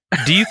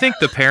Do you think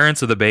the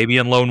parents of the baby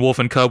in Lone Wolf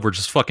and Cub were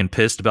just fucking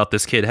pissed about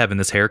this kid having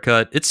this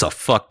haircut? It's a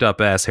fucked up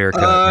ass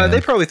haircut. Man.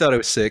 They probably thought it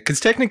was sick because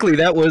technically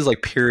that was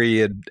like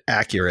period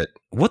accurate.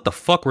 What the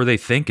fuck were they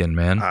thinking,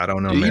 man? I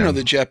don't know, You man. know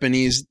the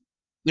Japanese,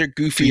 they're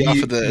goofy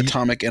off of the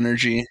atomic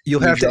energy.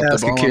 You'll have to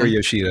ask Akira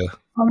Yoshida.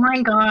 Oh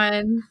my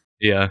god.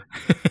 Yeah.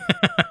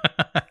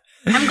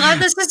 I'm glad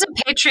this is a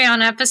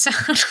Patreon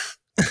episode.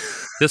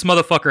 This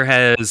motherfucker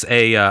has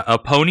a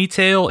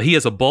ponytail. He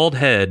has a bald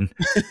head,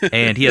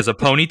 and he has a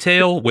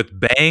ponytail with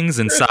bangs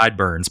and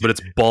sideburns, but it's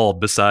bald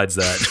besides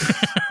that.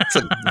 It's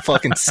a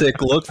fucking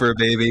sick look for a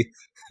baby.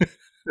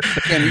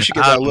 Man, you should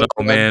get I that don't look,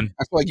 know, man.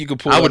 I feel like you could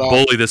pull I it would off.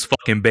 bully this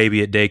fucking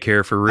baby at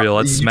daycare for real.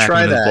 I'd You smack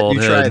try him in his that. bald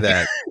You head. try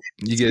that.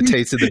 You get a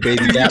taste of the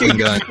baby Gatling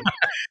gun.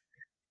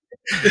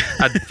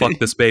 I'd fuck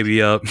this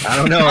baby up. I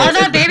don't know. Oh,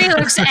 that baby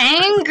looks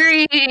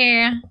angry.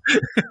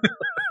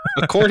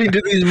 According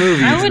to these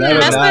movies, I wouldn't that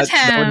mess with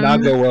that would him.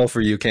 not go well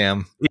for you,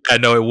 Cam. Yeah,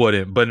 no, it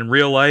wouldn't. But in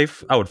real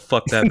life, I would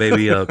fuck that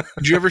baby up.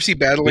 Did you ever see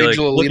Battle Be like,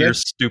 Angel look at your Alita?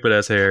 stupid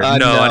ass hair. No.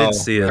 No, I didn't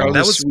see it. That was That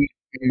a was sweet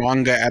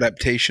manga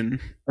adaptation.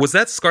 was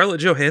that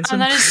Scarlett Oh, Johansson?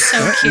 that is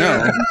so cute.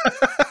 No.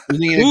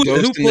 Wasn't he a Who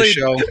ghost in the played-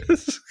 shell?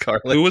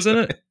 Scarlett. Who was in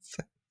it?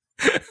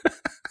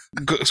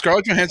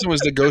 Scarlett Johansson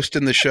was the ghost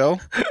in the shell.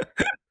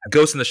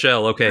 Ghost in the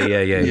Shell.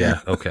 Okay, yeah.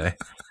 Okay.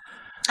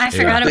 I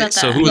forgot about that.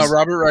 So who No, was-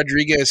 Robert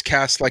Rodriguez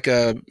cast like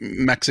a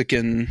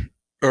Mexican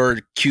or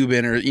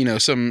Cuban or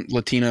some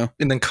Latino.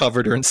 And then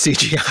covered her in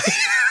CGI.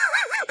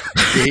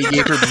 Yeah, he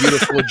gave her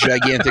beautiful,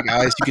 gigantic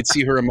eyes. You could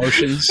see her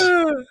emotions.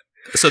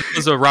 So this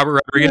was a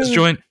Robert Rodriguez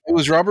joint? It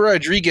was Robert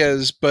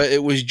Rodriguez, but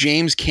it was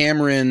James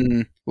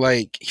Cameron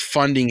like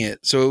funding it.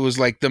 So it was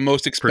like the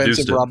most expensive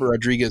Produced it. Robert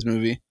Rodriguez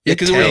movie. It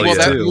Because tanked,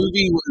 that too.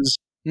 movie was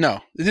no,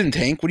 it didn't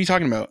tank. What are you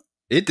talking about?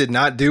 It did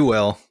not do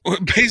well.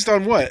 Based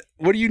on what?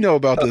 What do you know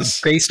about this?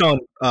 Based on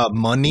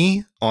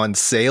money, on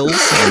sales,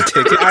 and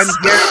tickets. I'm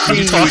What are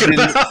you guaranteeing, talking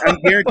you about? I'm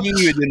guaranteeing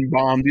you it didn't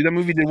bomb, dude. That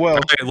movie did well.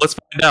 Okay, let's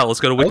find out. Let's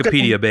go to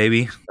Wikipedia,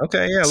 baby.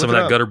 Okay, yeah. Some look of it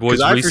that up. Gutter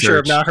Boys 'Cause I for sure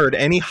have research. not heard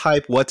any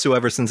hype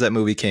whatsoever since that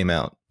movie came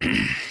out.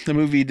 The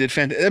movie did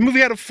fantastic. That movie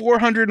had a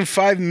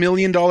 $405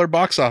 million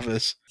box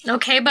office.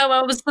 Okay, but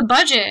what was the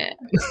budget?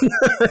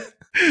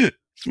 This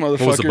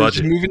motherfucker was the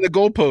budget? moving the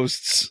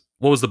goalposts.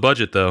 What was the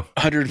budget, though?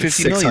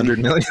 150 million. 600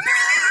 million.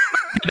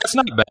 That's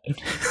not bad.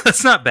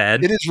 That's not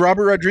bad. It is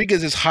Robert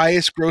Rodriguez's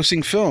highest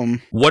grossing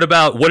film. What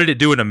did it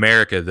do in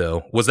America,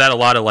 though? Was that a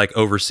lot of like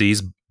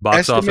overseas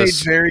box Estimates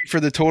office? vary for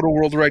the total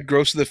worldwide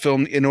gross of the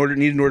film in order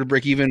to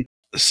break even.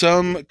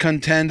 Some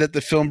contend that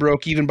the film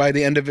broke even by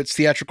the end of its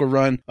theatrical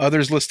run.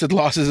 Others listed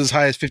losses as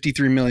high as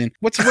 53 million.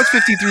 What's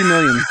 53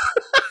 million?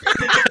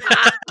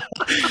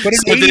 But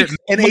So did it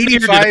an make money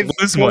or did it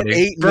lose money?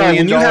 $85.8 Bro, when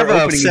million you have a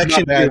opening is section not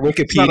in bad. your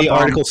It's not a Wikipedia bomb.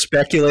 article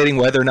speculating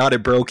whether or not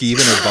it broke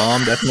even or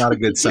bombed, that's not a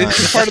good sign.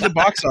 It's part of the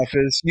box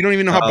office. You don't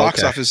even know how Oh, box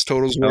okay. office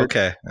totals work.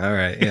 Okay, all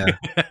right, yeah.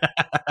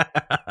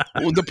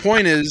 Well, the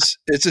point is,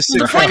 it's a sick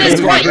The point film.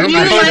 is what you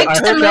I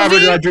liked hope the Robert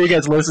movie?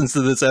 Rodriguez listens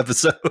to this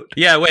episode.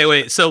 Yeah,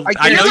 wait. So I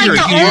can't- know You're you're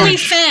like the huge. only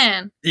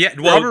fan Yeah,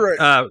 well,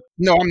 Robert-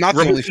 No, I'm not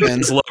the only fan.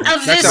 does love, of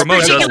That's this how Ramon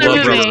does particular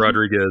love movie. Robert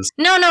Rodriguez.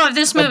 No, of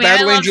this movie. I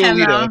Battle love Angel him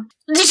Alita.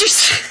 though. Did you?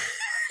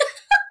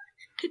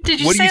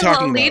 Did you What are say you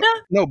talking Lolita?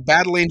 about? No,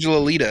 Battle Angel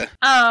Alita.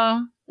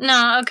 Oh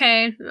no.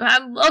 Okay.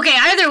 Okay.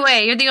 Either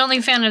way, you're the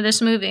only fan of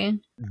this movie.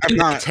 I'm Did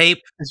not. they tape?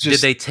 It's Did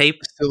just they tape?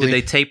 silly. Did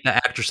they tape the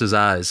actress's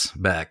eyes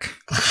back?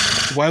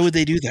 Why would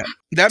they do that?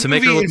 That To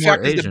make movie, her in look more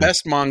fact, is the Asian.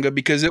 best manga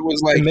because it was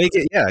And like make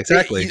it, yeah,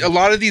 exactly. A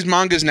lot of these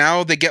mangas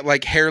now they get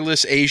like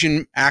hairless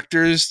Asian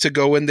actors to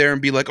go in there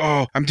and be like,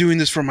 "Oh, I'm doing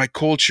this for my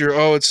culture.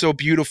 Oh, it's so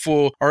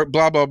beautiful," or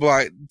blah blah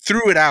blah.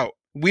 Threw it out.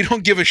 We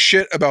don't give a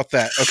shit about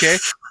that. Okay.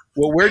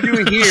 What we're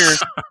doing here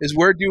is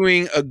we're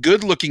doing a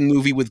good-looking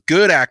movie with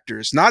good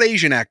actors, not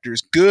Asian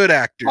actors, good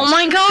actors. Oh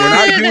my god. We're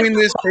not doing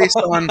this based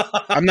on.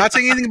 I'm not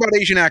saying anything about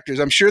Asian actors.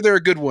 I'm sure there are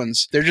good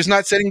ones. They're just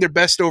not setting their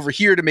best over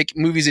here to make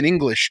movies in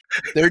English.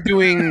 They're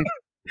doing.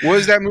 What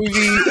was that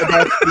movie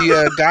about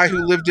the guy who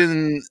lived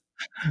in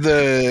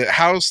the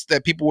house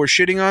that people were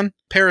shitting on?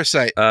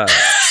 Parasite. Yeah.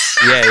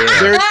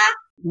 They're-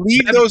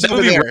 Leave those That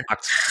over movie there.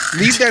 rocked.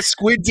 Leave that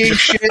Squid Game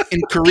shit in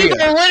People Korea.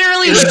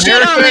 literally In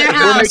shit on their America,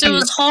 we're house. It making-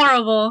 was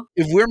horrible.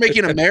 If we're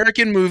making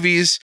American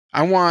movies,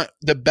 I want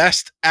the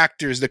best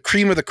actors, the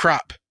cream of the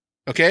crop.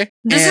 Okay.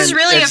 This is And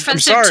really it's- I'm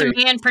offensive to sorry.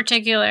 me in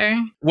particular.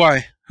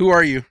 Why? Who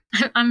are you?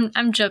 I'm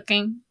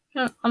joking.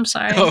 I'm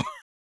sorry. Oh.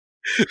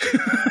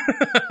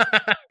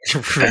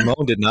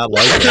 Ramon did not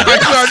like I'm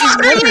that.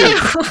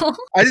 just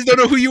wondering. I just don't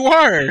know who you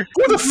are.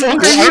 Who the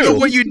fuck I are don't know you?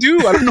 what you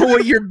do. I don't know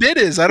what your bit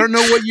is. I don't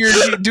know what you're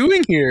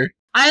doing here.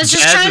 I was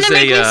just Jazz trying is to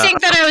make a, me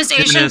think that I was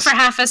Asian feminist for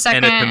half a And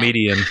second. a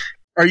comedian.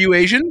 Are you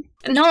Asian?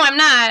 No, I'm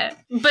not.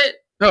 But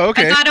Oh,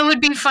 okay. I thought it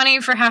would be funny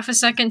for half a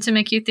second to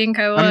make you think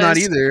I was. I'm not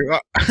either.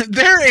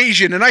 They're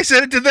Asian, and I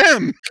said it to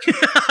them.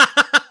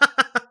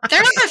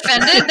 They're not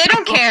offended. They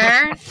don't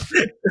care.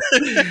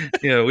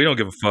 Yeah, we don't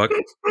give a fuck.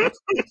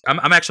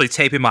 I'm actually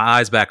taping my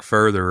eyes back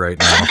further right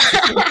now.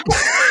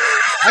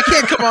 I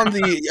can't come on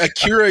the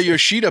Akira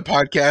Yoshida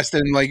podcast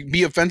and like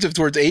be offensive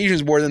towards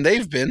Asians more than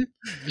they've been.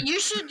 You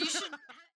should